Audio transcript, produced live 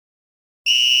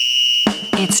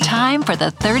It's time for the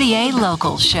 30A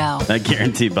Local Show. I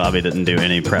guarantee Bobby didn't do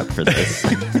any prep for this.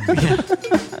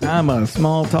 I'm a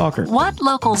small talker. What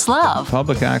locals love,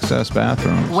 Public access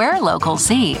bathrooms. where locals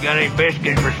eat, Got any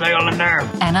biscuits for sale in there?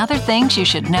 and other things you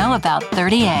should know about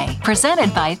 30A.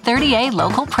 Presented by 30A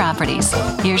Local Properties.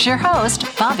 Here's your host,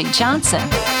 Bobby Johnson.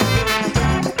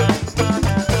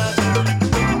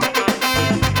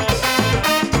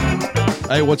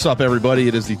 Hey, what's up, everybody?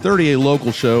 It is the 30A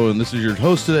Local Show, and this is your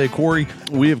host today, Corey.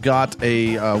 We have got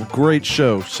a great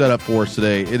show set up for us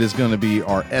today. It is going to be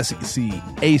our SEC,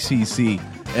 ACC,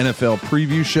 NFL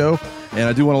preview show, and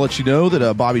I do want to let you know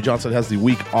that Bobby Johnson has the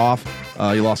week off.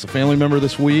 He lost a family member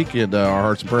this week, and our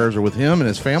hearts and prayers are with him and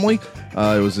his family.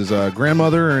 It was his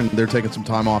grandmother, and they're taking some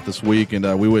time off this week,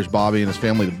 and we wish Bobby and his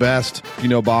family the best. If you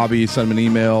know Bobby, send him an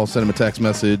email, send him a text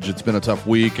message. It's been a tough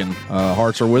week, and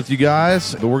hearts are with you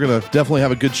guys. But we're going to definitely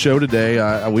have a good show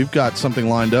today. We've got something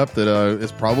lined up that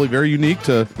is probably very unique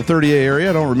to the 30A area.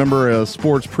 I don't remember a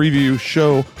sports preview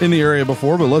show in the area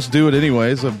before, but let's do it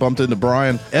anyways. I've bumped into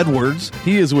Brian Edwards.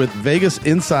 He is with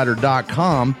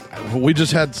VegasInsider.com. We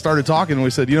just had started talking, and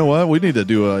we said, you know what? We need to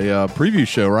do a preview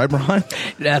show, right, Brian?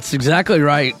 That's exactly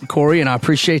right, Corey, and I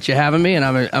appreciate you having me, and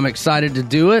I'm excited to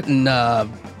do it, and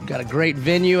got a great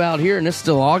venue out here, and it's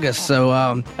still August, so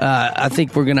I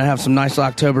think we're going to have some nice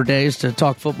October days to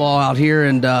talk football out here,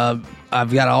 and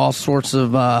I've got all sorts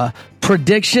of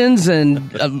predictions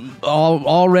and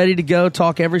all ready to go.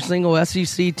 Talk every single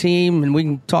SEC team, and we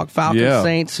can talk Falcons,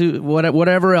 Saints,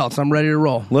 whatever else. I'm ready to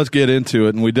roll. Let's get into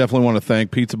it, and we definitely want to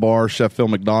thank Pizza Bar. Chef Phil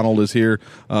McDonald is here.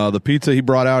 The pizza he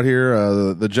brought out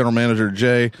here, the general manager,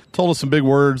 Jay, told us some big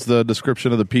words, the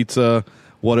description of the pizza,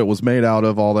 what it was made out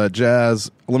of, all that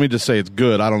jazz. Let me just say it's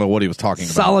good. I don't know what he was talking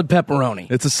about. Solid pepperoni.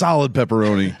 It's a solid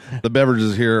pepperoni. The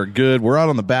beverages here are good. We're out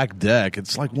on the back deck.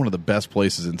 It's like one of the best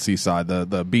places in Seaside.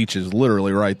 The beach is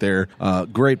literally right there.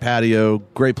 Great patio,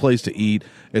 great place to eat.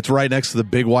 It's right next to the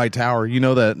big white tower. You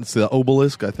know that it's the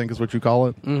obelisk, I think is what you call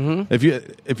it. Mm-hmm.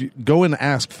 If you go and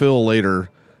ask Phil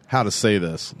later how to say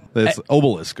this, it's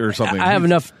obelisk or something. I have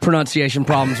enough pronunciation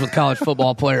problems with college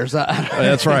football players.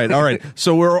 That's right. All right.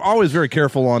 So we're always very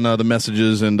careful on the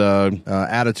messages and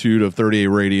attitude of 30A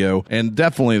Radio, and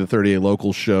definitely the 30A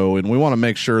Local Show. And we want to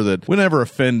make sure that we never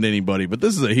offend anybody. But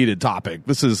this is a heated topic.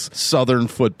 This is Southern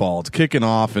football. It's kicking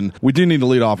off, and we do need to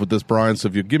lead off with this, Brian. So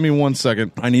if you give me 1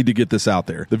 second, I need to get this out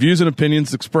there. The views and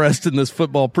opinions expressed in this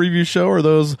football preview show are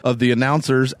those of the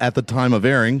announcers at the time of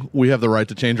airing. We have the right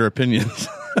to change our opinions.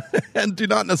 And do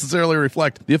not necessarily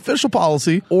reflect the official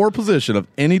policy or position of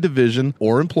any division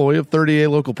or employee of 30A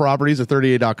Local Properties or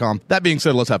 30A.com. That being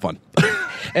said, let's have fun.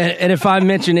 And if I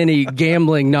mention any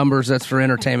gambling numbers, that's for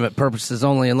entertainment purposes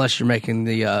only, unless you're making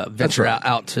the venture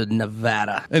out to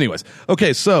Nevada. Anyways,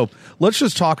 okay, so let's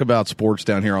just talk about sports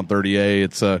down here on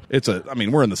 30A. I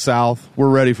mean, we're in the South. We're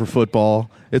ready for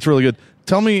football. It's really good.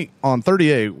 Tell me on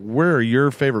 30A, where are your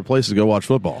favorite places to go watch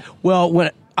football? Well,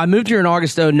 when I moved here in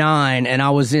August 2009, and I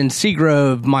was in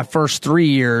Seagrove my first 3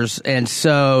 years, and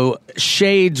so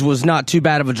Shades was not too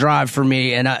bad of a drive for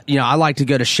me, and I like to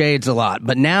go to Shades a lot.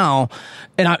 But now,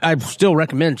 and I still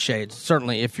recommend Shades,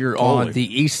 certainly if you're on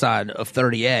the east side of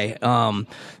 30A.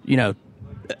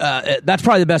 That's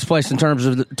probably the best place in terms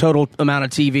of the total amount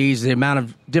of TVs, the amount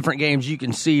of different games you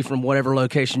can see from whatever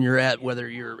location you're at, whether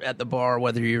you're at the bar,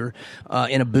 whether you're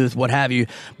in a booth, what have you.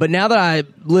 But now that I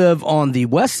live on the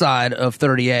west side of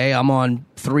 30A, I'm on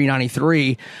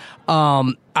 393.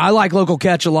 I like Local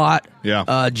Catch a lot.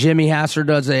 Yeah. Jimmy Hasser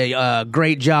does a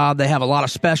great job. They have a lot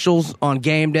of specials on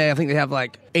game day. I think they have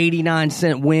like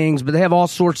 89-cent wings, but they have all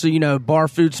sorts of, bar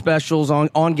food specials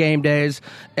on game days.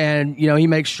 And, he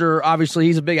makes sure, obviously,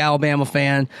 he's a big Alabama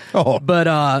fan. Oh.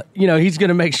 But, he's going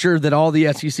to make sure that all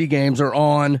the SEC games are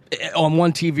on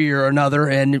one TV or another.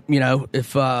 And,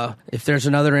 if there's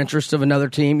another interest of another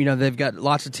team, they've got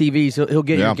lots of TVs. He'll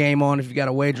get your game on if you got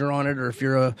a wager on it, or if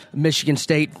you're a Michigan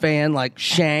State fan like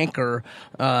Shank or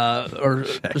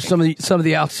some of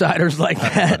the outsiders like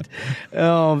that.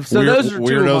 So those are two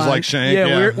weirdos like Shank.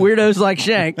 Yeah. Weirdos like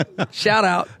Shank. Shout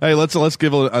out. Hey, let's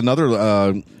give another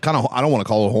kind of, I don't want to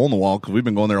call it a hole in the wall because we've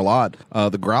been going there a lot.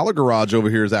 The Growler Garage over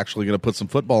here is actually going to put some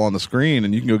football on the screen,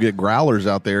 and you can go get growlers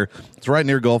out there. It's right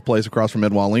near Gulf Place across from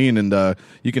Ed Walleen, and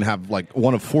you can have like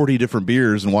one of 40 different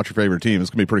beers and watch your favorite team. It's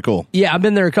going to be pretty cool. Yeah, I've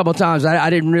been there a couple of times. I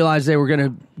didn't realize they were going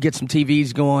to get some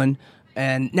TVs going.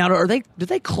 And now, do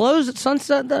they close at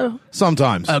sunset though?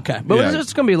 Sometimes. Okay, but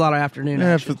it's going to be a lot of afternoon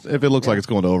action. If it looks like it's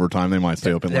going to overtime, they might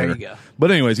stay open There later. you go. But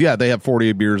anyways, yeah, they have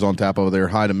 48 beers on tap over there.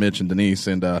 Hi to Mitch and Denise,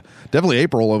 and definitely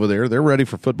April over there. They're ready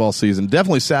for football season.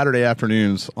 Definitely Saturday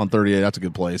afternoons on 38. That's a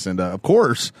good place. And of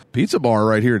course, Pizza Bar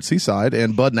right here at Seaside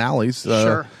and Bud and Alley's.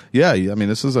 Sure. Yeah, I mean,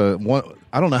 this is one.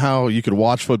 I don't know how you could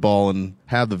watch football and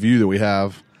have the view that we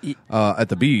have at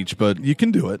the beach, but you can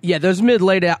do it. Yeah, those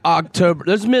mid-late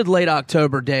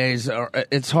October days,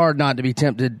 it's hard not to be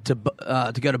tempted to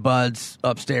go to Bud's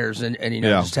upstairs and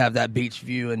just have that beach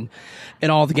view and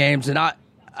all the games. And I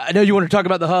know you want to talk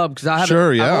about the Hub because I've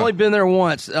only been there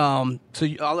once, so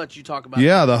I'll let you talk about it.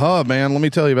 Yeah, the Hub, man. Let me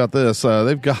tell you about this.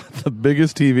 They've got the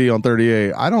biggest TV on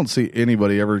 38. I don't see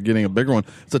anybody ever getting a bigger one.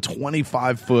 It's a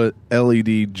 25-foot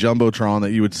LED Jumbotron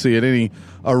that you would see at any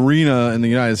arena in the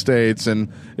United States,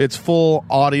 and it's full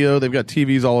audio. They've got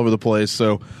TVs all over the place,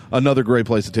 so another great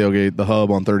place to tailgate, the Hub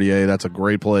on 38. That's a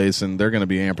great place, and they're going to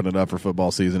be amping it up for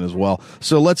football season as well.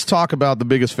 So let's talk about the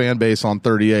biggest fan base on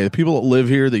 38. The people that live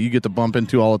here that you get to bump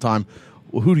into all the time,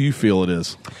 who do you feel it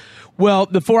is? Well,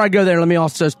 before I go there, let me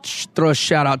also throw a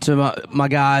shout out to my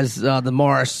guys, the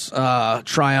Morris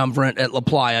Triumvirate at La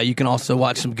Playa. You can also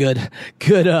watch some good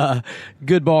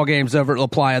ball games over at La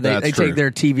Playa. They take their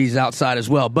TVs outside as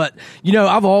well. But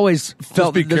I've always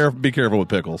felt be careful with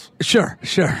pickles. Sure.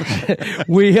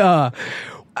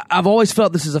 I've always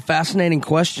felt this is a fascinating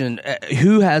question.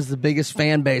 Who has the biggest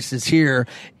fan bases here?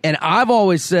 And I've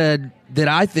always said that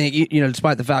I think,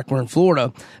 despite the fact we're in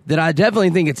Florida, that I definitely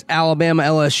think it's Alabama,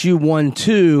 LSU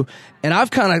 1-2. And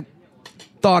I've kind of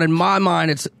thought in my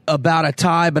mind it's about a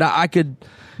tie, but I could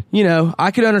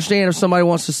understand if somebody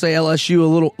wants to say LSU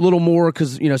a little more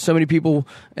because, so many people,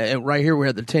 right here we're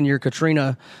at the 10-year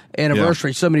Katrina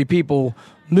anniversary, so many people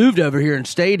moved over here and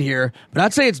stayed here. But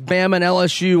I'd say it's Bama and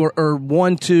LSU or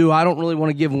 1-2. I don't really want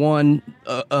to give one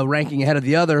a ranking ahead of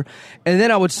the other. And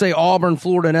then I would say Auburn,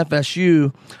 Florida, and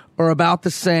FSU are about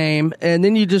the same. And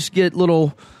then you just get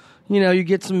little, you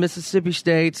get some Mississippi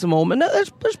State, some Ole Miss. No,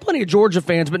 there's plenty of Georgia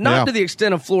fans, but not to the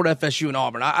extent of Florida, FSU, and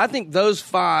Auburn. I think those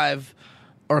five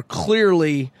are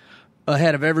clearly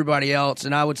ahead of everybody else,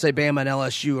 and I would say Bama and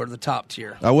LSU are the top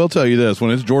tier. I will tell you this.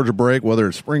 When it's Georgia break, whether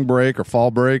it's spring break or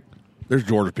fall break, there's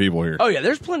Georgia people here. Oh, yeah,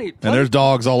 there's plenty. And there's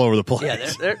dogs all over the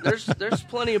place. Yeah, there's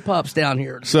plenty of pups down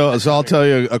here. So I'll tell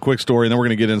you a quick story, and then we're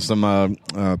going to get into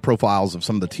some profiles of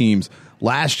some of the teams.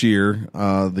 Last year,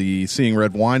 the Seeing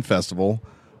Red Wine Festival,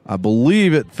 I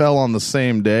believe it fell on the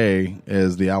same day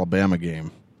as the Alabama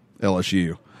game,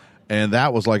 LSU. And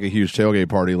that was like a huge tailgate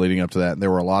party leading up to that. And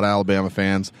there were a lot of Alabama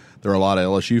fans. There were a lot of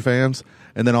LSU fans.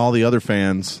 And then all the other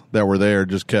fans that were there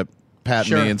just kept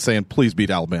patting me and saying, please beat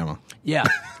Alabama. Yeah,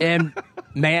 and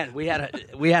man, we had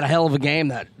a hell of a game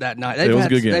that night. It was a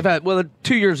good game. They've had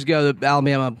 2 years ago,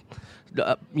 Alabama,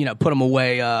 put them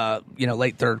away,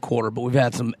 late third quarter. But we've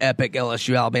had some epic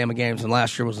LSU Alabama games, and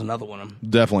last year was another one of them.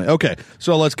 Definitely. Okay,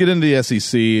 so let's get into the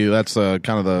SEC. That's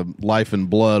kind of the life and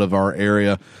blood of our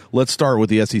area. Let's start with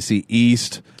the SEC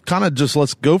East. Kind of just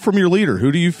let's go from your leader.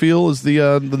 Who do you feel is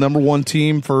the number one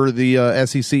team for the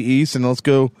SEC East? And let's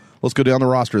go down the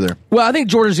roster there. Well, I think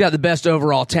Georgia's got the best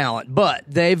overall talent, but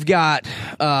they've got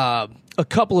a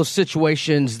couple of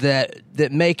situations that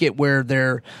make it where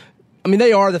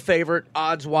they are the favorite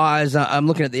odds-wise. I'm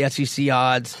looking at the SEC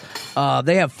odds.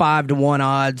 They have 5-1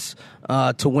 odds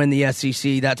to win the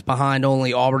SEC. That's behind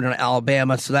only Auburn and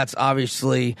Alabama, so that's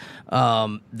obviously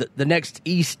the next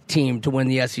East team to win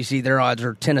the SEC. Their odds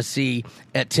are Tennessee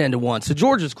at 10-1. So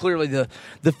Georgia's clearly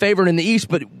the favorite in the East,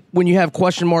 but when you have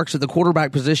question marks at the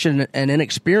quarterback position and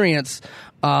inexperience,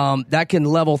 that can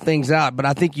level things out. But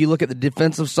I think you look at the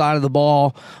defensive side of the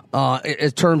ball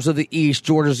in terms of the East,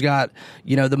 Georgia's got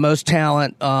the most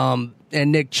talent.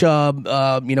 And Nick Chubb,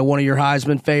 one of your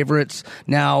Heisman favorites.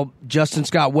 Now, Justin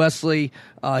Scott Wesley,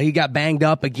 he got banged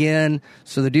up again,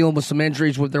 so they're dealing with some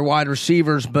injuries with their wide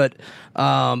receivers. But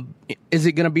is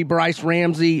it going to be Bryce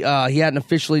Ramsey? He hadn't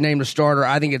officially named a starter.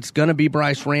 I think it's going to be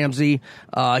Bryce Ramsey.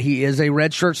 He is a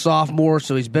redshirt sophomore,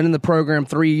 so he's been in the program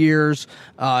 3 years.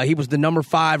 He was the number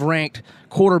 5 ranked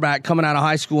quarterback coming out of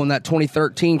high school in that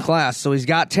 2013 class. So he's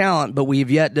got talent, but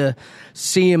we've yet to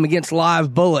see him against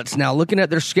live bullets. Now, looking at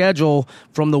their schedule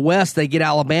from the West, they get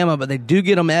Alabama, but they do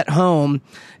get them at home.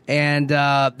 And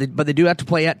but they do have to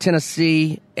play at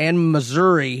Tennessee and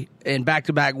Missouri in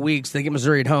back-to-back weeks. They get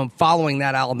Missouri at home following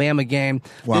that Alabama game.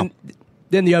 Wow.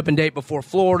 Then the open date before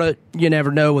Florida. You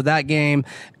never know with that game.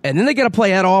 And then they got to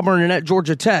play at Auburn and at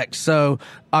Georgia Tech. So,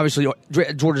 obviously,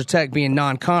 Georgia Tech being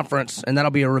non-conference, and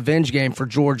that'll be a revenge game for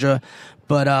Georgia.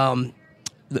 But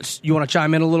you want to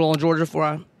chime in a little on Georgia before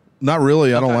I... Not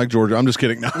really. I don't like Georgia. I'm just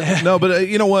kidding. No, but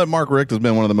you know what? Mark Richt has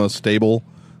been one of the most stable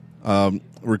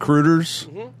recruiters,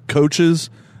 coaches.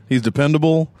 He's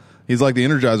dependable. He's like the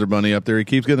Energizer Bunny up there. He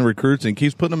keeps getting the recruits and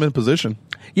keeps putting them in position.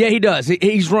 Yeah, he does.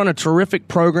 He's run a terrific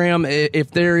program.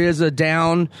 If there is a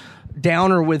downer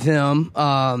with him,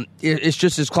 it's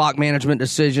just his clock management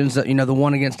decisions. That the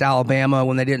one against Alabama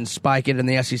when they didn't spike it in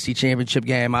the SEC championship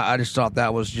game. I just thought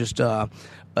that was just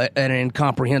an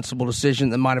incomprehensible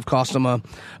decision that might have cost him a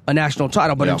national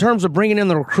title. But in terms of bringing in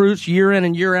the recruits year in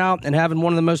and year out and having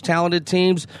one of the most talented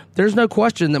teams, there's no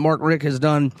question that Mark Richt has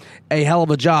done a hell of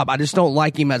a job. I just don't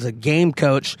like him as a game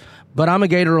coach. But I'm a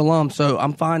Gator alum, so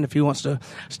I'm fine if he wants to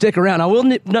stick around. I will.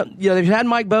 They've had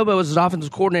Mike Bobo as his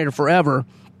offensive coordinator forever.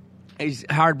 He's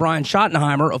hired Brian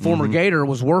Schottenheimer, a former Gator,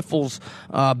 was Werfel's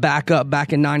backup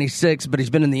back in '96, but he's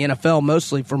been in the NFL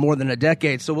mostly for more than a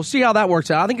decade. So we'll see how that works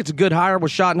out. I think it's a good hire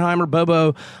with Schottenheimer.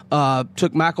 Bobo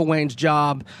took McElwain's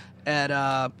job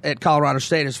at Colorado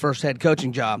State, his first head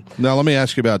coaching job. Now let me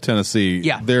ask you about Tennessee.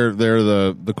 Yeah, they're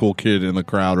the cool kid in the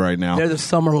crowd right now. They're the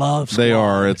summer love squad. They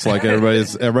are. It's like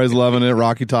everybody's loving it.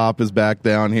 Rocky Top is back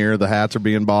down here. The hats are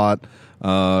being bought,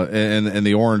 and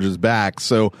the orange is back.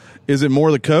 So is it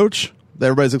more the coach?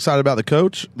 Everybody's excited about the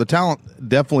coach. The talent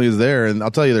definitely is there, and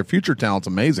I'll tell you, their future talent's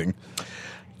amazing.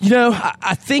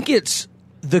 I think it's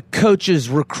the coach's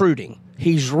recruiting.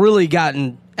 He's really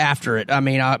gotten after it. I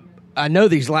mean, I know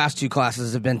these last two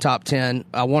classes have been top 10.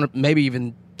 I want to maybe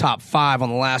even top 5 on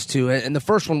the last two, and the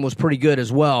first one was pretty good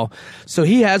as well. So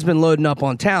he has been loading up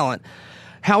on talent.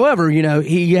 However,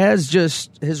 he has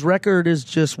his record is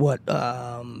just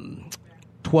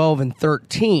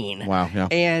 12-13. Wow, yeah.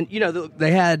 And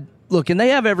they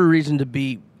have every reason to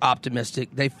be optimistic.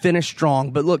 They finished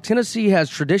strong, but look, Tennessee has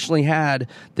traditionally had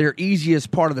their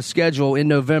easiest part of the schedule in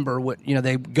November.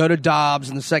 They go to Dobbs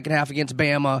in the second half against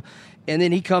Bama, and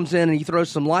then he comes in and he throws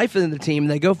some life into the team,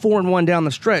 and they go 4-1 down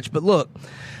the stretch. But look,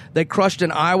 they crushed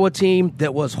an Iowa team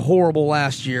that was horrible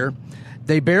last year.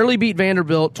 They barely beat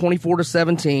Vanderbilt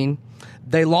 24-17.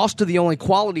 They lost to the only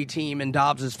quality team in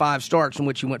Dobbs' 5 starts, in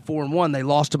which he went 4-1. They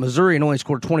lost to Missouri and only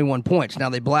scored 21 points. Now,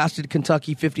 they blasted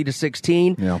Kentucky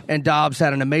 50-16, and Dobbs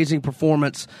had an amazing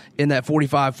performance in that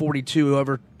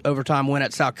 45-42 overtime win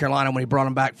at South Carolina when he brought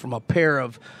them back from a pair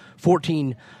of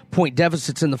 14-point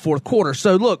deficits in the fourth quarter.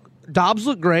 So, look, Dobbs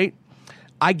looked great.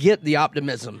 I get the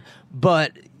optimism,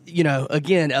 but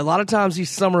again, a lot of times these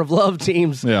summer of love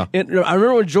teams. Yeah. I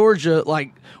remember when Georgia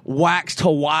waxed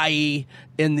Hawaii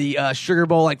in the Sugar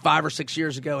Bowl 5 or 6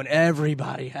 years ago, and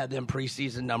everybody had them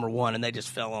preseason number 1, and they just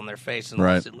fell on their face. And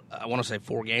I want to say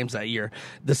 4 games that year.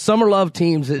 The summer love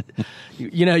teams,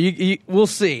 we'll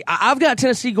see. I've got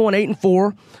Tennessee going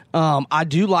 8-4. I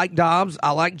do like Dobbs.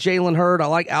 I like Jalen Hurd. I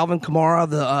like Alvin Kamara,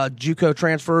 the JUCO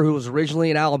transfer who was originally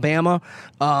in Alabama.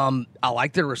 I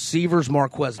like their receivers,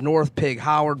 Marquez North, Pig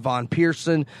Howard, Von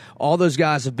Pearson. All those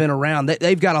guys have been around.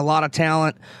 They've got a lot of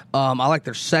talent. I like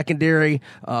their secondary,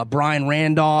 Brian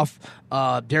Randolph,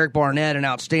 Derek Barnett, an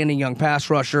outstanding young pass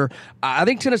rusher. I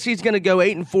think Tennessee's going to go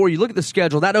 8-4. You look at the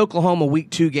schedule. That Oklahoma Week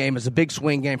 2 game is a big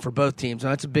swing game for both teams.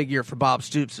 And that's a big year for Bob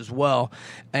Stoops as well.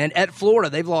 And at Florida,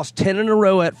 they've lost 10 in a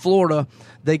row at Florida.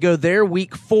 They go there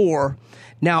Week 4.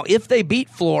 Now, if they beat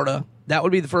Florida, that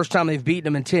would be the first time they've beaten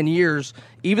them in 10 years.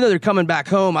 Even though they're coming back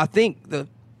home, I think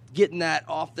getting that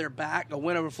off their back, a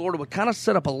win over Florida, would kind of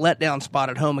set up a letdown spot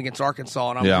at home against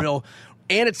Arkansas. And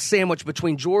and it's sandwiched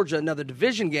between Georgia, another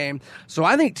division game. So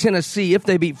I think Tennessee, if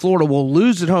they beat Florida, will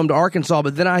lose at home to Arkansas.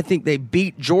 But then I think they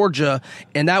beat Georgia,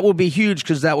 and that will be huge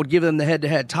because that would give them the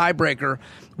head-to-head tiebreaker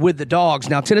with the Dogs.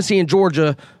 Now, Tennessee and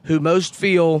Georgia, who most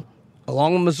feel,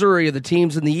 along with Missouri, are the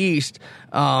teams in the East,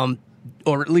 or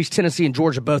at least Tennessee and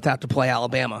Georgia both have to play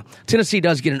Alabama. Tennessee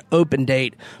does get an open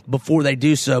date before they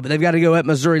do so, but they've got to go at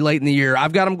Missouri late in the year.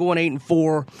 I've got them going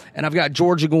 8-4, and I've got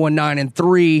Georgia going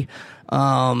 9-3.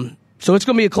 So it's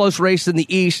going to be a close race in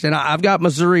the East, and I've got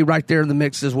Missouri right there in the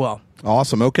mix as well.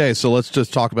 Awesome. Okay, so let's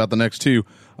just talk about the next two.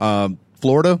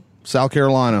 Florida, South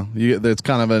Carolina. It's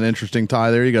kind of an interesting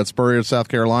tie there. You got Spurrier, South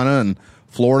Carolina, and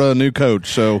Florida, new coach.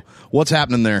 So what's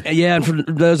happening there? Yeah, and for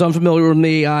those unfamiliar with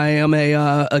me, I am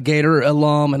a Gator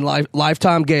alum and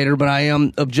lifetime Gator, but I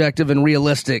am objective and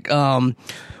realistic.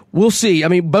 We'll see. I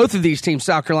mean, both of these teams,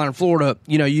 South Carolina and Florida,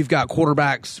 you've got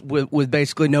quarterbacks with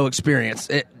basically no experience.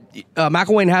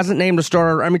 McElwain hasn't named a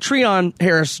starter. I mean, Treon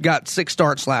Harris got 6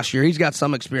 starts last year. He's got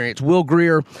some experience. Will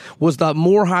Grier was the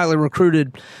more highly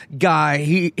recruited guy.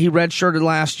 He redshirted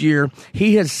last year.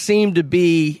 He has seemed to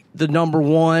be the number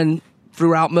 1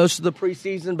 throughout most of the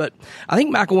preseason, but I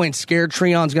think McElwain's scared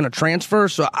Treon's going to transfer,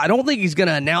 so I don't think he's going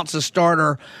to announce a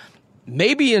starter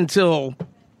maybe until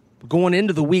going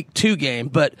into the Week 2 game.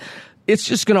 But it's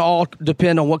just going to all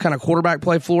depend on what kind of quarterback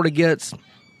play Florida gets.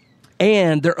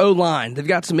 And their O-line. They've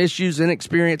got some issues,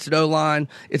 inexperience at O-line.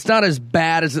 It's not as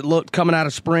bad as it looked coming out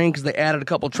of spring because they added a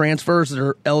couple transfers that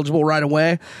are eligible right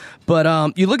away.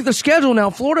 But you look at the schedule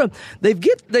now, Florida,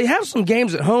 they have some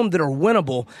games at home that are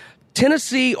winnable.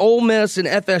 Tennessee, Ole Miss, and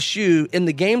FSU in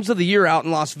the games of the year out in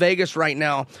Las Vegas right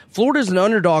now. Florida's an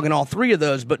underdog in all three of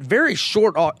those, but very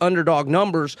short underdog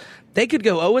numbers. They could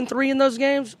go 0-3 in those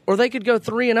games, or they could go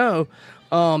 3-0.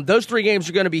 Those three games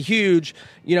are going to be huge.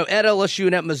 At LSU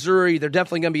and at Missouri, they're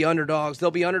definitely going to be underdogs. They'll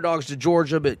be underdogs to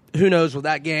Georgia, but who knows with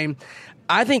that game.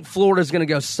 I think Florida's going to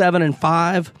go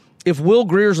 7-5. If Will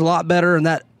Greer's a lot better and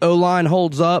that O-line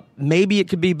holds up, maybe it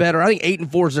could be better. I think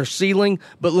 8-4 is their ceiling.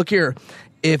 But look here,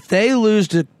 if they lose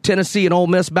to Tennessee and Ole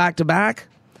Miss back-to-back,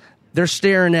 they're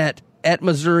staring at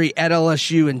Missouri, at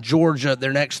LSU, and Georgia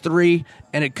their next three,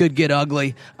 and it could get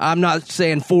ugly. I'm not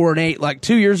saying 4-8 like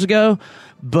 2 years ago,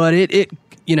 but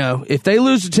if they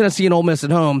lose to Tennessee and Ole Miss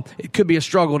at home, it could be a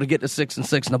struggle to get to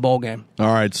 6-6 in a bowl game.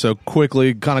 All right, so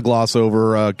quickly, kind of gloss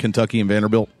over Kentucky and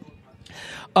Vanderbilt.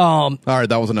 All right,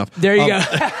 that was enough. There you go.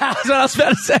 That's what I was about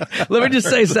to say. Let me just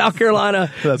say, South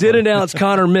Carolina did announce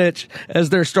Connor Mitch as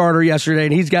their starter yesterday,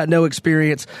 and he's got no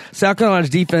experience. South Carolina's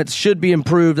defense should be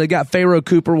improved. They got Pharaoh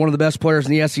Cooper, one of the best players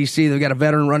in the SEC. They've got a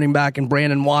veteran running back in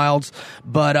Brandon Wilds,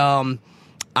 but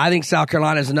I think South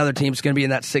Carolina is another team that's going to be in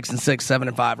that 6-6,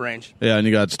 7-5 range. Yeah, and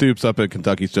you got Stoops up at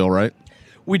Kentucky still, right?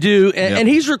 We do, and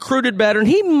he's recruited better, and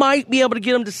he might be able to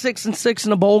get them to 6-6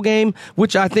 in a bowl game,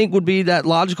 which I think would be that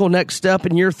logical next step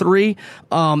in year 3.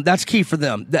 That's key for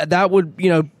them. That would,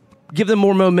 give them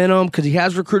more momentum because he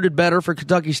has recruited better for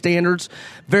Kentucky standards.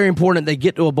 Very important they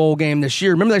get to a bowl game this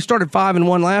year. Remember, they started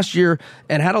 5-1 last year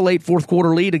and had a late fourth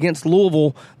quarter lead against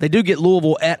Louisville. They do get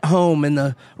Louisville at home in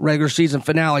the regular season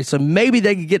finale, so maybe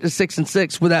they could get to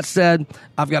 6-6. With that said,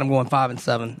 I've got them going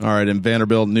 5-7. All right, and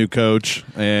Vanderbilt, new coach,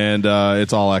 and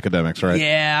it's all academics, right?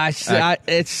 Yeah,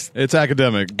 it's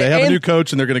academic. They have a new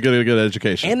coach, and they're going to get a good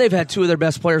education. And they've had two of their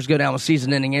best players go down with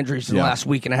season-ending injuries in the last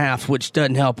week and a half, which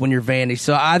doesn't help when you're Vandy.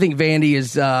 So I think Vandy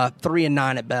is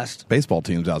 3-9 at best. Baseball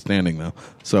team's outstanding, though.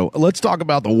 So let's talk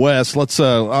about the West.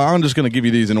 I'm just going to give you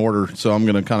these in order, so I'm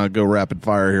going to kind of go rapid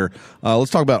fire here.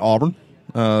 Let's talk about Auburn.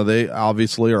 They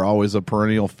obviously are always a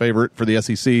perennial favorite for the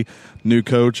SEC. New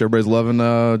coach, everybody's loving.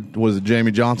 Was it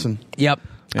Jamie Johnson? Yep.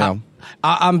 Yeah.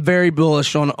 I'm very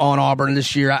bullish on Auburn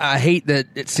this year. I hate that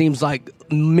it seems like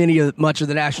much of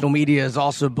the national media is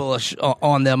also bullish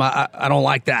on them. I don't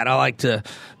like that. I like to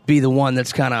be the one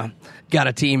that's kind of got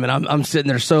a team, and I'm sitting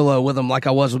there solo with them like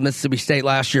I was with Mississippi State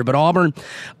last year. But Auburn,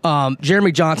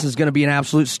 Jeremy Johnson is going to be an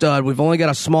absolute stud. We've only got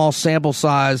a small sample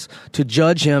size to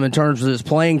judge him in terms of his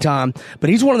playing time, but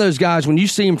he's one of those guys, when you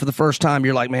see him for the first time,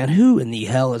 you're like, man, who in the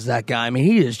hell is that guy? I mean,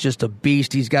 he is just a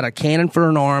beast. He's got a cannon for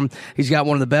an arm. He's got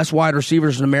one of the best wide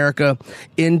receivers in America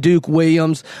in Duke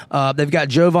Williams. They've got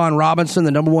Jovan Robinson,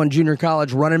 the #1 junior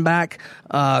college running back,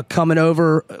 coming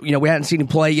over. We hadn't seen him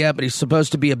play yet, but he's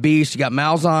supposed to be a beast. You got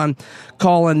Malzahn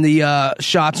calling the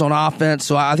shots on offense,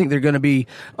 so I think they're going to be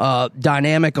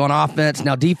dynamic on offense.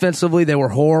 Now, defensively, they were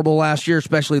horrible last year,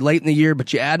 especially late in the year,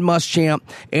 but you add Muschamp,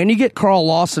 and you get Carl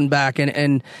Lawson back,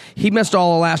 and he missed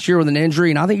all of last year with an injury,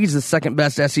 and I think he's the second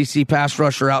best SEC pass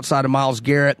rusher outside of Myles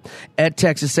Garrett at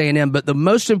Texas A&M. But the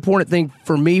most important thing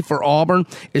for me for Auburn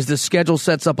is the schedule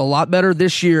sets up a lot better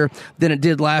this year than it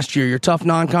did last year. Your tough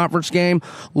non-conference game,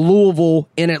 Louisville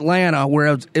in Atlanta,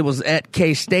 where it was at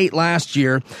K-State last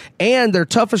year, and their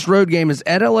toughest road game is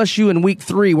at LSU in week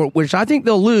 3, which I think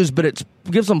they'll lose, but it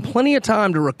gives them plenty of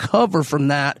time to recover from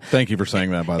that. Thank you for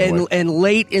saying that, by the way. And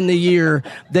late in the year,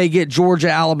 they get Georgia,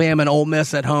 Alabama, and Ole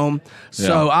Miss at home.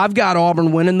 So I've got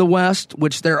Auburn winning the West,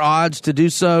 which their odds to do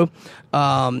so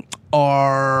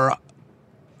are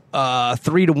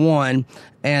 3-1,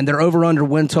 and their over-under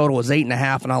win total is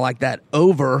 8.5, and I like that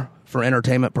over for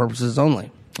entertainment purposes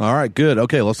only. All right, good.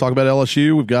 Okay, let's talk about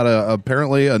LSU. We've got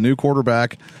apparently a new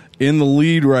quarterback in the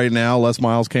lead right now. Les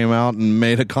Miles came out and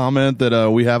made a comment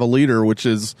that we have a leader, which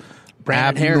is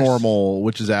abnormal,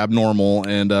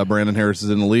 and Brandon Harris is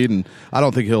in the lead, and I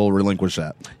don't think he'll relinquish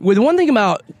that. Well, the one thing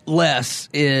about Les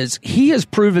is he has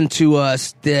proven to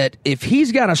us that if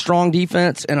he's got a strong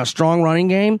defense and a strong running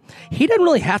game, he doesn't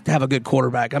really have to have a good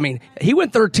quarterback. I mean, he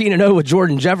went 13-0 with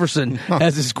Jordan Jefferson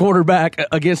as his quarterback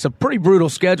against a pretty brutal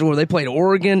schedule where they played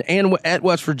Oregon and at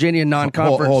West Virginia in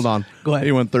non-conference. Hold on. Go ahead.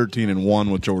 He went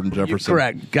 13-1 with Jordan Jefferson. You're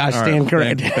correct. Guys, stand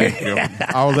correct. Thank you.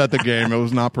 I was at the game. It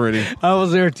was not pretty. I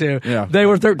was there too. Yeah. They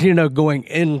were 13-0 going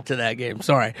into that game.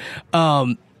 Sorry.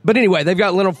 But anyway, they've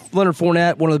got Leonard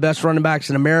Fournette, one of the best running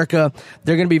backs in America.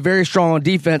 They're going to be very strong on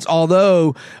defense,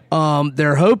 although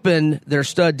they're hoping their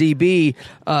stud DB,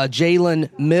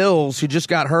 Jalen Mills, who just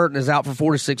got hurt and is out for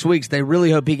 4 to 6 weeks, they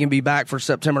really hope he can be back for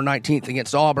September 19th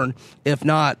against Auburn. If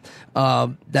not,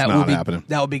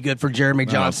 that would be good for Jeremy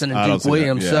Johnson and Duke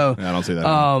Williams. I don't see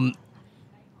that.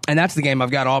 And that's the game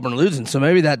I've got Auburn losing, so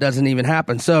maybe that doesn't even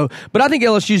happen. But I think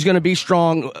LSU's going to be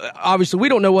strong. Obviously, we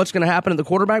don't know what's going to happen at the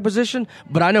quarterback position,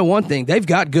 but I know one thing. They've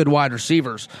got good wide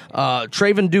receivers.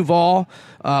 Traven Duval,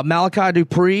 Malachi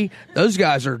Dupree, those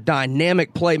guys are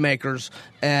dynamic playmakers,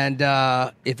 and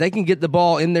if they can get the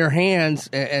ball in their hands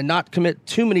and not commit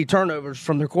too many turnovers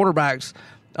from their quarterbacks,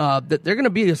 that they're going to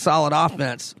be a solid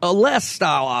offense, a less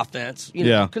style offense,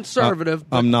 conservative.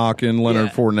 I'm knocking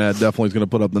Leonard Fournette. Definitely is going to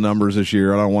put up the numbers this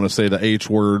year. I don't want to say the H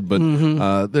word,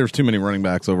 but there's too many running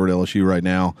backs over at LSU right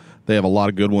now. They have a lot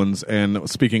of good ones. And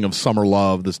speaking of Summer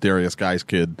Love, this Darius Geis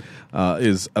kid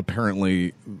is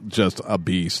apparently just a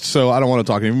beast. So I don't want to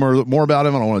talk any more about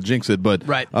him. I don't want to jinx it. But,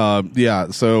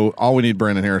 so all we need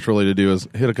Brandon Harris really to do is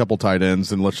hit a couple tight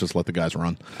ends, and let's just let the guys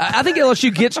run. I think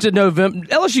LSU gets to November.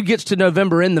 LSU gets to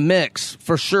November in the mix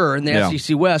for sure in the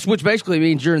SEC West, which basically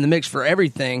means you're in the mix for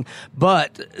everything.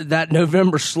 But that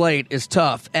November slate is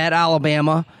tough. At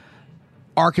Alabama,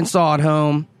 Arkansas at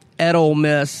home, at Ole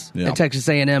Miss, and Texas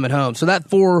A&M at home. So that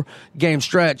 4-game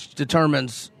stretch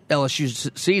determines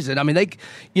LSU's season. I mean,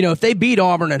 if they beat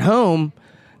Auburn at home,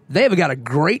 they've got a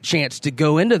great chance to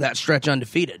go into that stretch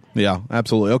undefeated. Yeah,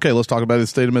 absolutely. Okay, let's talk about the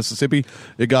state of Mississippi.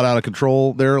 It got out of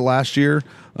control there last year.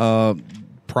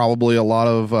 Probably a lot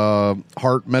of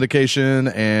heart medication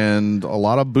and a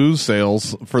lot of booze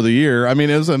sales for the year. I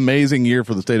mean, it was an amazing year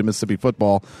for the state of Mississippi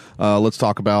football. Let's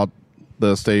talk about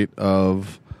the state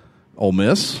of Ole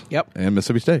Miss and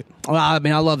Mississippi State. Well, I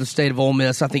mean, I love the state of Ole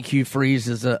Miss. I think Hugh Freeze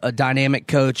is a dynamic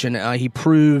coach, and he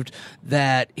proved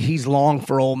that he's long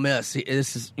for Ole Miss.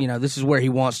 This is where he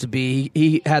wants to be.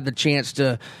 He had the chance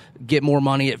to get more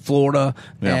money at Florida,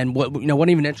 and wasn't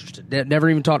even interested.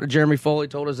 Never even talked to Jeremy Foley.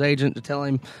 Told his agent to tell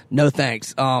him no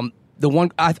thanks. The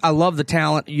one I love the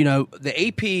talent. The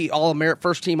AP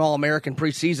first team All-American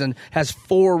preseason has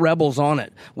 4 Rebels on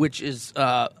it, which is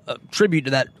a tribute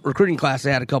to that recruiting class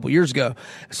they had a couple years ago.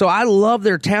 So I love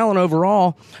their talent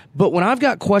overall. But when I've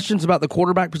got questions about the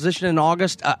quarterback position in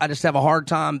August, I just have a hard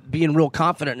time being real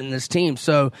confident in this team.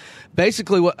 So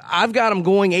basically, I've got them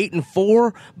going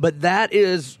 8-4, but that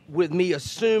is with me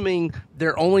assuming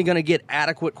they're only going to get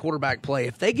adequate quarterback play.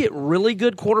 If they get really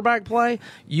good quarterback play,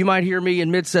 you might hear me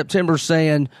in mid-September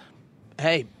saying,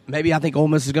 hey, maybe I think Ole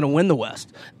Miss is going to win the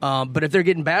West. But if they're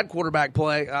getting bad quarterback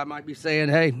play, I might be saying,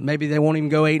 hey, maybe they won't even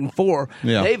go 8-4.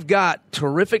 Yeah. They've got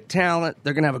terrific talent.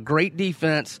 They're going to have a great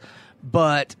defense,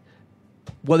 but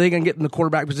what are they going to get in the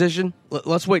quarterback position?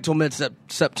 Let's wait till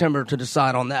mid-September to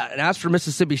decide on that. And as for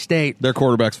Mississippi State, their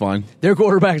quarterback's fine. Their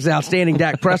quarterback is outstanding,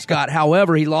 Dak Prescott.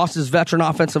 However, he lost his veteran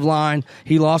offensive line.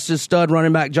 He lost his stud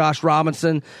running back, Josh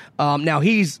Robinson. Now,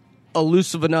 he's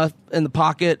elusive enough in the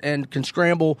pocket and can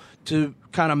scramble to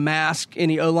kind of mask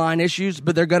any O-line issues,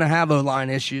 but they're going to have O-line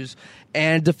issues.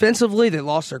 And defensively, they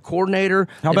lost their coordinator.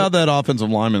 How about that offensive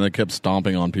lineman that kept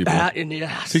stomping on people?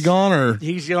 Is he gone or?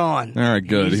 He's gone. All right,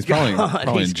 good. He's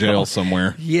probably in jail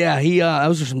somewhere. Yeah,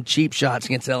 those were some cheap shots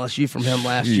against LSU from him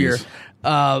last year.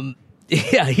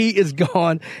 Yeah, he is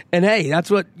gone. And hey, that's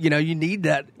what you need.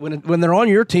 That when they're on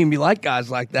your team, you like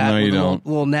guys like that. No, you don't. A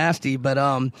little nasty, but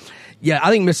yeah,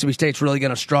 I think Mississippi State's really going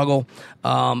to struggle.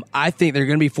 I think they're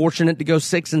going to be fortunate to go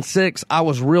 6-6. I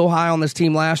was real high on this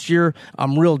team last year.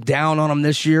 I'm real down on them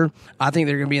this year. I think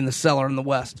they're going to be in the cellar in the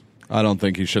West. I don't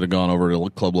think he should have gone over to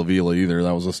Club La Vila either.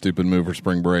 That was a stupid move for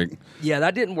spring break. Yeah,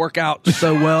 that didn't work out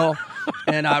so well.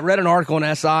 And I read an article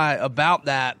in SI about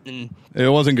that, and it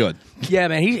wasn't good. Yeah,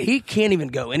 man, he can't even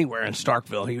go anywhere in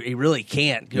Starkville. He really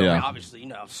can't.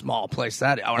 Obviously, small place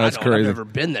that. That's crazy. I've never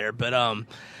been there, but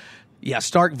yeah,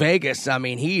 Stark Vegas. I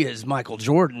mean, he is Michael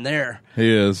Jordan there. He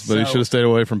is, but he should have stayed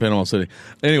away from Panama City.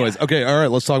 Anyways, okay, all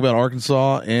right. Let's talk about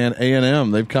Arkansas and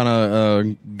A&M. They've kind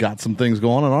of got some things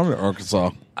going on at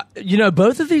Arkansas.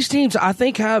 Both of these teams, I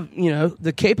think, have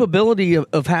the capability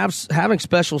of having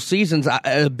special seasons.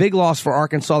 A big loss for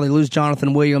Arkansas. They lose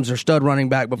Jonathan Williams, their stud running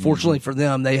back, but fortunately for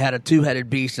them, they had a 2-headed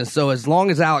beast. And so as long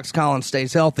as Alex Collins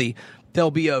stays healthy, they'll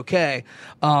be okay.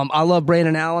 I love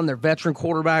Brandon Allen, their veteran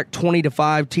quarterback, 20-5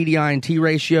 TDI&T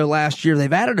ratio last year.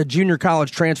 They've added a junior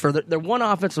college transfer. Their one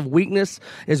offensive weakness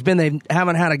has been they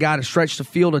haven't had a guy to stretch the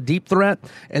field, a deep threat.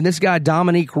 And this guy,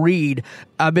 Dominique Reed,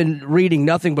 I've been reading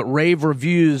nothing but rave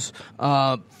reviews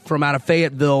from out of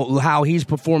Fayetteville, how he's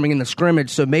performing in the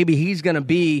scrimmage. So maybe he's going to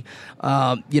be,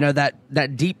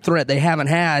 that deep threat they haven't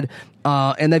had.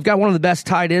 And they've got one of the best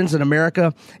tight ends in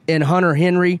America in Hunter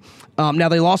Henry. Now,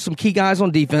 they lost some key guys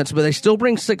on defense, but they still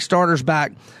bring 6 starters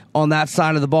back on that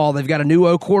side of the ball. They've got a new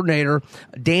O coordinator,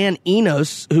 Dan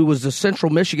Enos, who was the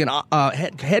Central Michigan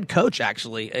head coach,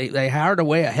 actually. They hired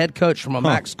away a head coach from a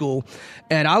MAC school.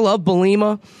 And I love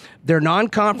Belima. Their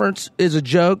non-conference is a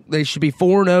joke. They should be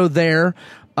 4-0 there.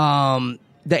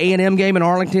 The A&M game in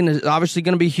Arlington is obviously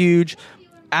going to be huge.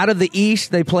 Out of the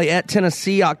East, they play at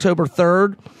Tennessee October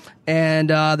 3rd,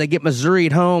 and they get Missouri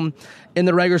at home in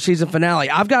the regular season finale.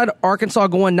 I've got Arkansas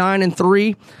going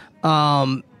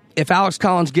 9-3. If Alex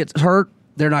Collins gets hurt,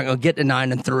 they're not going to get to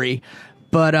 9-3.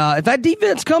 But if that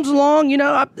defense comes along,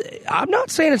 I'm not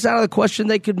saying it's out of the question.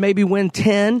 They could maybe win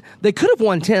 10. They could have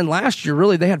won 10 last year,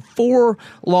 really. They had 4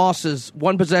 losses,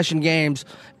 1-possession games,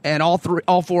 and all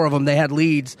 4 of them, they had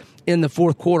leads in the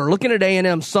fourth quarter. Looking at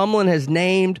A&M, Sumlin has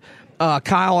named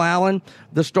Kyle Allen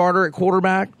the starter at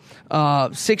quarterback.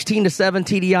 16-7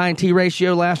 TDI and T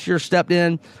ratio last year, stepped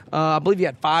in. I believe he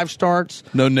had 5 starts.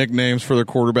 No nicknames for their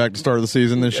quarterback to start the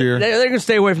season this year? They're going to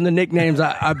stay away from the nicknames,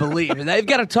 I believe. And they've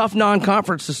got a tough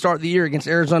non-conference to start the year against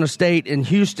Arizona State and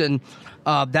Houston.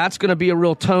 That's going to be a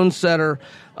real tone setter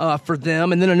for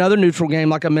them. And then another neutral game,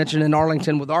 like I mentioned, in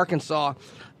Arlington with Arkansas.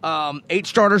 8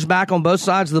 starters back on both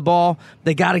sides of the ball.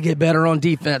 They got to get better on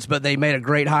defense, but they made a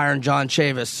great hire in John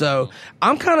Chavis. So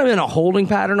I'm kind of in a holding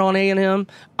pattern on A&M.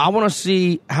 I want to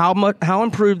see how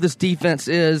improved this defense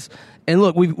is. And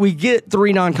look, we get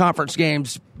 3 non-conference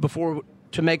games before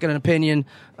to make an opinion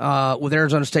with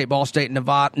Arizona State, Ball State, and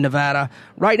Nevada.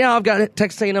 Right now, I've got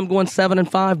Texas A&M going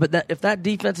 7-5. But if that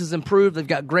defense is improved, they've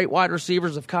got great wide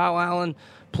receivers. If Kyle Allen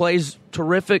plays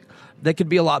terrific, they could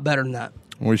be a lot better than that.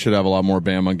 We should have a lot more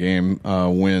Bama game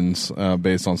wins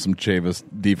based on some Chavis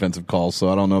defensive calls, so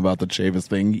I don't know about the Chavis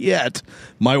thing yet.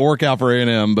 Might work out for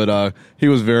A&M, but he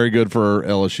was very good for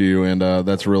LSU, and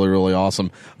that's really, really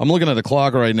awesome. I'm looking at the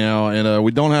clock right now, and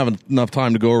we don't have enough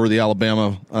time to go over the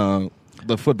Alabama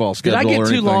the football schedule. Did I get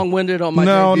too long-winded on my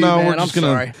debut, man? We're just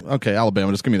sorry. Okay,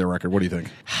 Alabama, just give me the record. What do you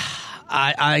think?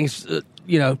 I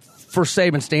for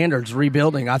Saban standards,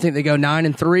 rebuilding. I think they go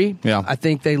 9-3. Yeah. I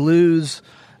think they lose.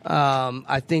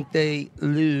 I think they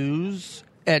lose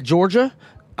at Georgia.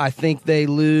 I think they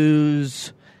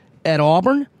lose at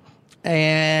Auburn.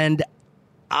 And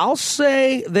I'll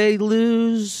say they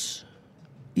lose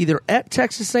either at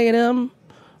Texas A&M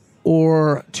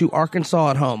or to Arkansas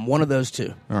at home. One of those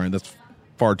two. All right, that's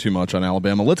far too much on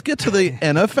Alabama. Let's get to the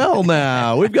NFL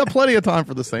now. We've got plenty of time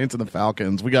for the Saints and the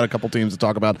Falcons. We got a couple teams to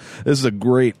talk about. This is a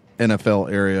great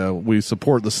NFL area. We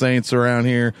support the Saints around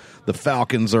here. The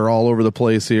Falcons are all over the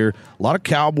place here. A lot of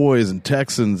Cowboys and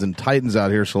Texans and Titans out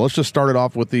here. So let's just start it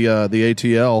off with the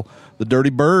ATL. The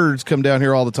Dirty Birds come down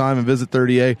here all the time and visit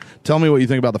 30A. Tell me what you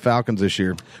think about the Falcons this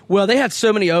year. Well, they had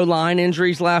so many O-line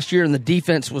injuries last year, and the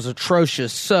defense was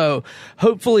atrocious. So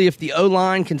hopefully if the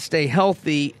O-line can stay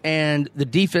healthy and the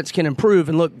defense can improve.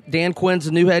 And look, Dan Quinn's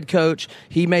the new head coach.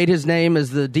 He made his name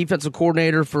as the defensive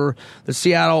coordinator for the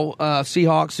Seattle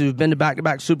Seahawks, who've been to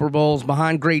back-to-back Super Bowls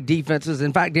behind great defenses.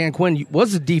 In fact, Dan Quinn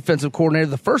was the defensive coordinator,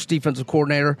 the first defensive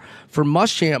coordinator for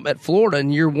Muschamp at Florida in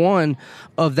year 1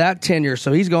 of that tenure.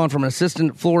 So he's gone from an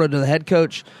assistant at Florida to the head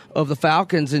coach of the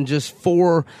Falcons in just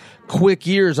 4 quick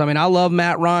years. I mean, I love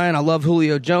Matt Ryan. I love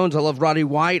Julio Jones. I love Roddy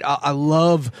White. I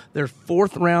love their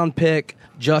 4th-round pick,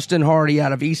 Justin Hardy,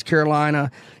 out of East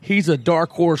Carolina. He's a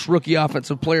dark horse rookie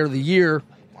offensive player of the year.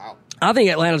 I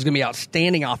think Atlanta's going to be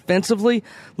outstanding offensively.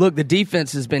 Look, the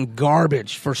defense has been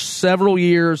garbage for several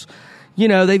years. You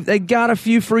know, they got a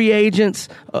few free agents.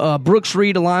 Brooks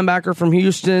Reed, a linebacker from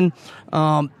Houston.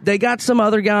 They got some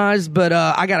other guys, but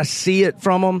I got to see it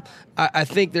from them. I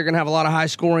think they're going to have a lot of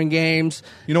high-scoring games.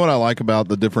 You know what I like about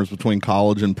the difference between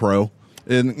college and pro?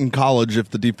 In college, if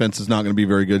the defense is not going to be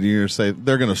very good, you're going to say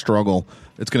they're going to struggle.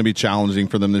 It's going to be challenging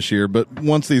for them this year. But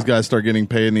once these guys start getting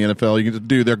paid in the NFL, you can just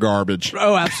do their garbage.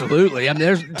 Oh, absolutely. I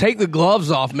mean, take the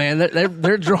gloves off, man.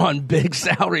 They're drawing big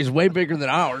salaries, way bigger than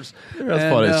ours. That's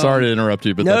funny. Sorry to interrupt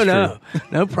you, but that's true.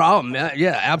 No problem.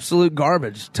 Yeah, absolute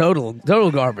garbage. Total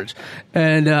garbage.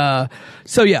 And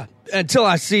so, yeah. Until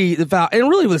I see the Falcons, and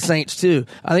really with the Saints too,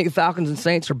 I think the Falcons and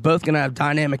Saints are both going to have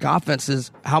dynamic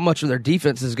offenses. How much of their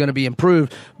defense is going to be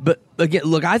improved? But again,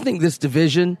 look, I think this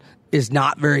division is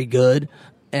not very good,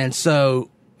 and so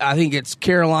I think it's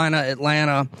Carolina,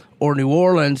 Atlanta, or New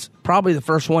Orleans. Probably the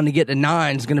first one to get to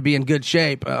 9 is going to be in good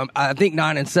shape. I think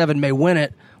 9-7 may win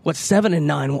it. What's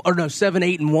 7-9? Or no,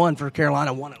 7-8-1 for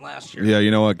Carolina. Won it last year. Yeah,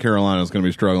 you know what? Carolina's going to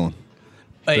be struggling.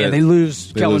 They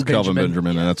lose Kelvin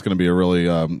Benjamin, and that's going to be a really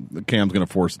Cam's going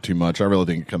to force it too much. I really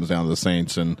think it comes down to the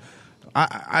Saints, and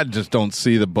I just don't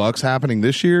see the Bucs happening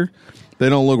this year They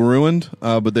don't look ruined,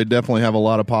 but they definitely have a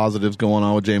lot of positives going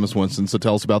on with Jameis Winston. So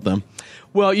tell us about them.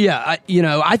 Well, yeah,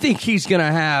 I think he's going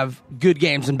to have good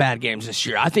games and bad games this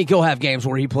year. I think he'll have games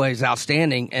where he plays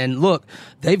outstanding. And look,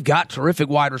 they've got terrific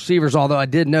wide receivers, although I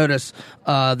did notice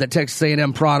that Texas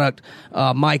A&M product,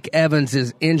 Mike Evans,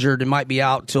 is injured and might be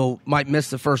out might miss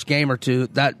the first game or two.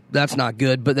 That's not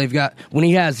good. But they've got, when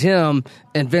he has him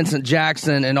and Vincent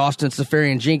Jackson and Austin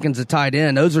Seferian-Jenkins at tight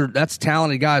end, that's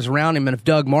talented guys around him. And if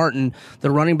Doug Martin, the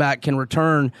running back, can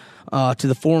return to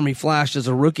the form he flashed as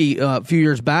a rookie a few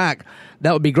years back,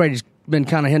 that would be great. He's been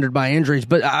kind of hindered by injuries,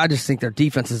 but I just think their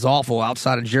defense is awful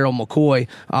outside of Gerald McCoy,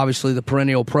 obviously the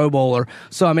perennial Pro Bowler.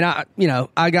 So, I mean,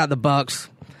 I got the Bucs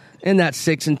in that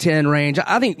 6-10 range.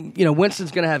 I think, Winston's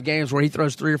going to have games where he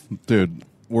throws three or four. Dude,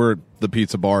 we're at the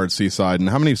Pizza Bar at Seaside, and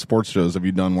how many sports shows have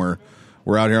you done where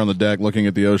we're out here on the deck looking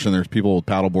at the ocean, there's people with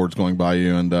paddle boards going by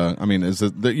you, and,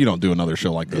 you don't do another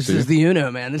show like this, This is the Uno,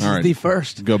 man. This is the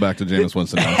first. Go back to Jameis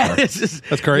Winston.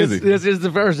 That's crazy. This is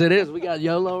the first. It is. We got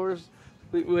YOLOers.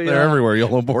 They're everywhere.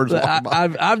 YOLO boards.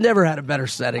 I've never had a better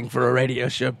setting for a radio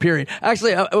show. Period.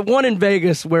 Actually, one in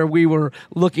Vegas where we were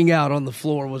looking out on the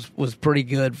floor was pretty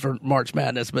good for March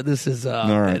Madness. But this is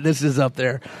this is up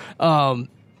there.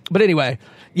 But anyway,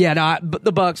 but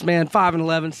the Bucs, man,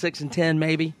 5-11, 6-10,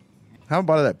 maybe. Have a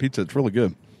bite of that pizza. It's really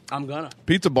good. I'm gonna.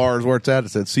 Pizza Bar is where it's at.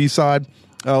 It's at Seaside.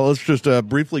 Let's just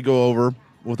briefly go over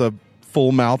with a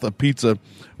full mouth of pizza.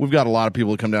 We've got a lot of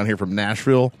people that come down here from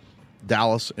Nashville,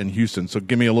 Dallas, and Houston. So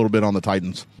give me a little bit on the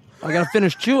Titans. I got to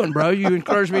finish chewing, bro. You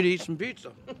encouraged me to eat some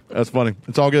pizza. That's funny.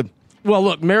 It's all good. Well,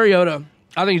 look, Mariota,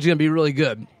 I think he's going to be really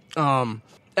good.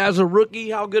 As a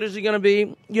rookie, how good is he going to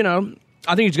be?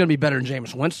 I think he's going to be better than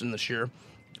Jameis Winston this year.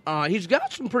 He's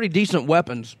got some pretty decent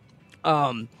weapons.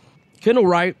 Kendall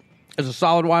Wright is a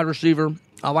solid wide receiver.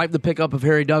 I like the pickup of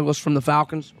Harry Douglas from the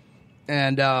Falcons.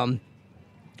 And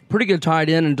pretty good tight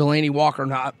end, and Delaney Walker,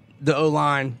 not the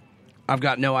O-line. I've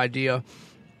got no idea.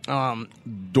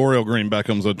 Dorial Green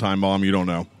Beckham's a time bomb. You don't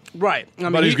know. Right.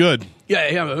 But he's good.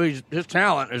 Yeah, his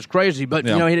talent is crazy. But,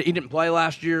 he didn't play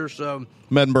last year, so.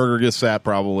 Mettenberger gets sat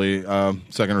probably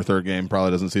second or third game. Probably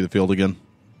doesn't see the field again.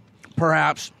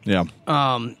 Perhaps. Yeah.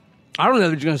 I don't know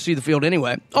if he's going to see the field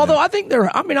anyway. Although I think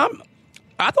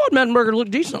I thought Mettenberger looked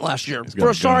decent last year. He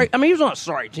was on a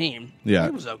sorry team. Yeah.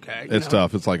 He was okay. It's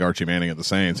tough. It's like Archie Manning at the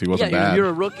Saints. He wasn't bad. You're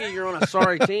a rookie. You're on a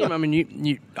sorry team. I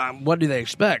mean, what do they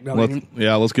expect?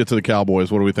 Let's get to the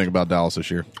Cowboys. What do we think about Dallas this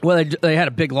year? Well, they had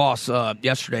a big loss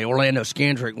yesterday. Orlando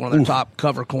Scandrick, one of their top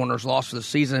cover corners, lost for the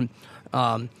season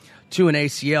to an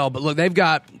ACL. But look, they've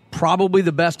got probably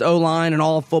the best O-line in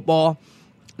all of football.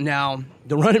 Now,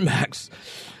 the running backs,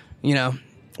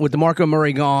 with DeMarco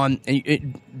Murray gone,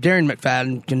 Darren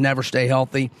McFadden can never stay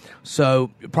healthy.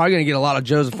 So you're probably going to get a lot of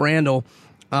Joseph Randle.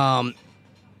 I'm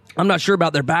not sure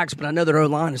about their backs, but I know their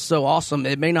O-line is so awesome,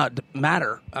 it may not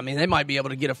matter. I mean, they might be able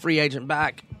to get a free agent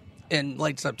back in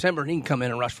late September, and he can come in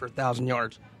and rush for 1,000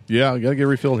 yards. Yeah, you got to get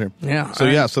refilled here. Yeah.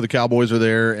 So the Cowboys are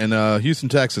there. And Houston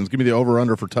Texans, give me the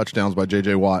over-under for touchdowns by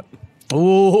J.J. Watt.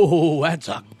 Oh, that's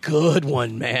a good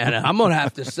one, man. I'm going to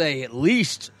have to say at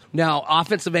least... Now,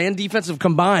 offensive and defensive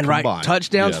combined, right?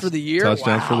 Touchdowns for the year?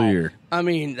 Touchdowns for the year. I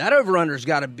mean, that over-under's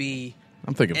got to be...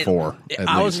 I'm thinking 4.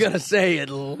 I was going to say at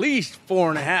least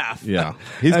 4.5. Yeah.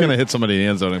 He's going to hit somebody in the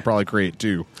end zone and probably create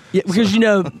 2. Yeah, because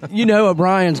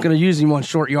O'Brien's going to use him on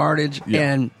short yardage.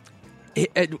 Yeah. And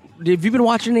have you been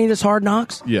watching any of this Hard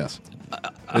Knocks? Yes.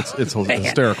 It's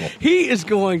hysterical. He's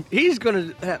going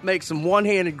to make some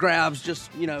one-handed grabs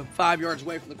just 5 yards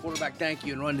away from the quarterback, thank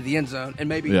you, and run to the end zone, and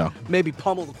maybe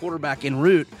pummel the quarterback en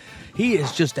route. He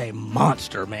is just a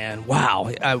monster, man.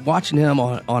 Wow. Watching him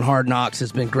on Hard Knocks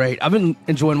has been great. I've been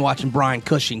enjoying watching Brian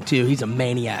Cushing, too. He's a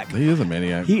maniac. He is a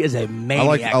maniac.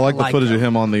 I like the footage of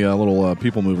him on the little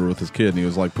people mover with his kid, and he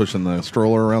was like pushing the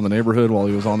stroller around the neighborhood while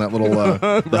he was on that little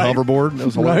the hoverboard. It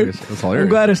was hilarious. Right. It was hilarious. I'm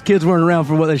glad his kids weren't around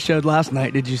for what they showed last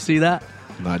night. Did you see that?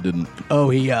 No, I didn't. Oh,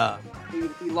 he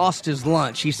lost his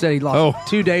lunch. He said he lost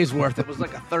 2 days' worth. It was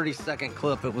like a 30-second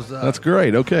clip. It was. That's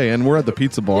great. Okay, and we're at the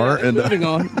Pizza Bar. Yeah,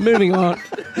 moving on.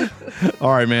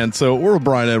 All right, man. So we're with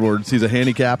Brian Edwards. He's a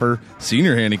handicapper,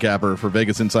 senior handicapper for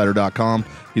VegasInsider.com.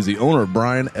 He's the owner of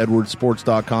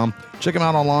BrianEdwardsSports.com. Check him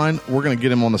out online. We're going to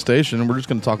get him on the station, and we're just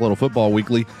going to talk a little football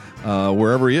weekly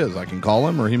wherever he is. I can call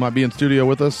him, or he might be in studio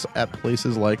with us at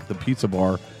places like the Pizza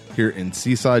Bar here in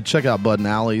Seaside. Check out Bud and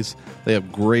Alley's. They have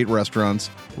great restaurants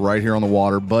right here on the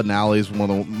water. Bud and Alley's, one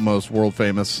of the most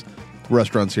world-famous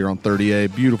restaurants here on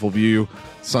 30A. Beautiful view.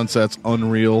 Sunset's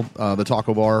unreal. The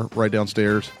taco bar right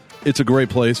downstairs. It's a great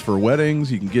place for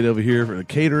weddings. You can get over here for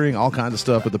catering, all kinds of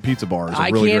stuff at the pizza bars. Eye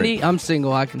really candy. great. I'm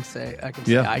single. I can say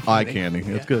Yeah, eye candy.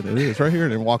 It's good. It is right here,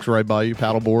 and it walks right by you.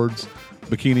 Paddle boards,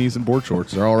 bikinis, and board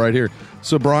shorts. They're all right here.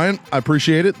 So, Brian, I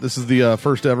appreciate it. This is the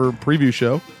first ever preview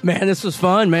show. Man, this was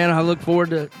fun, man. I look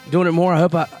forward to doing it more.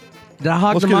 Did I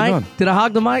hog Let's the get it mic? done. Did I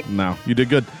hog the mic? No, you did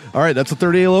good. All right, that's a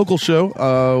 30A Local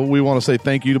show. We want to say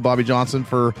thank you to Bobby Johnson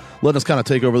for letting us kind of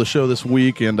take over the show this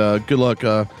week, and good luck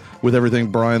with everything,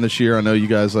 Brian, this year. I know you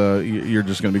guys, you're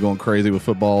just going to be going crazy with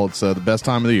football. It's the best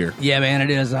time of the year. Yeah, man, it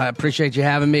is. I appreciate you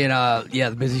having me, and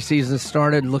the busy season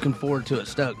started. Looking forward to it.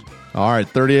 Stoked. All right,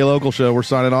 30A Local show. We're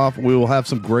signing off. We will have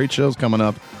some great shows coming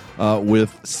up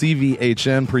with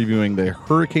CVHN previewing the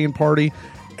Hurricane Party,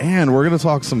 and we're going to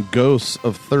talk some ghosts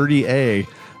of 30A.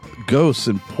 Ghosts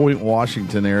in Point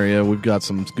Washington area. We've got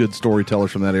some good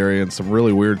storytellers from that area and some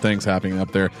really weird things happening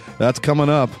up there. That's coming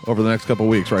up over the next couple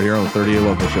of weeks right here on the 30A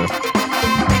Local Show.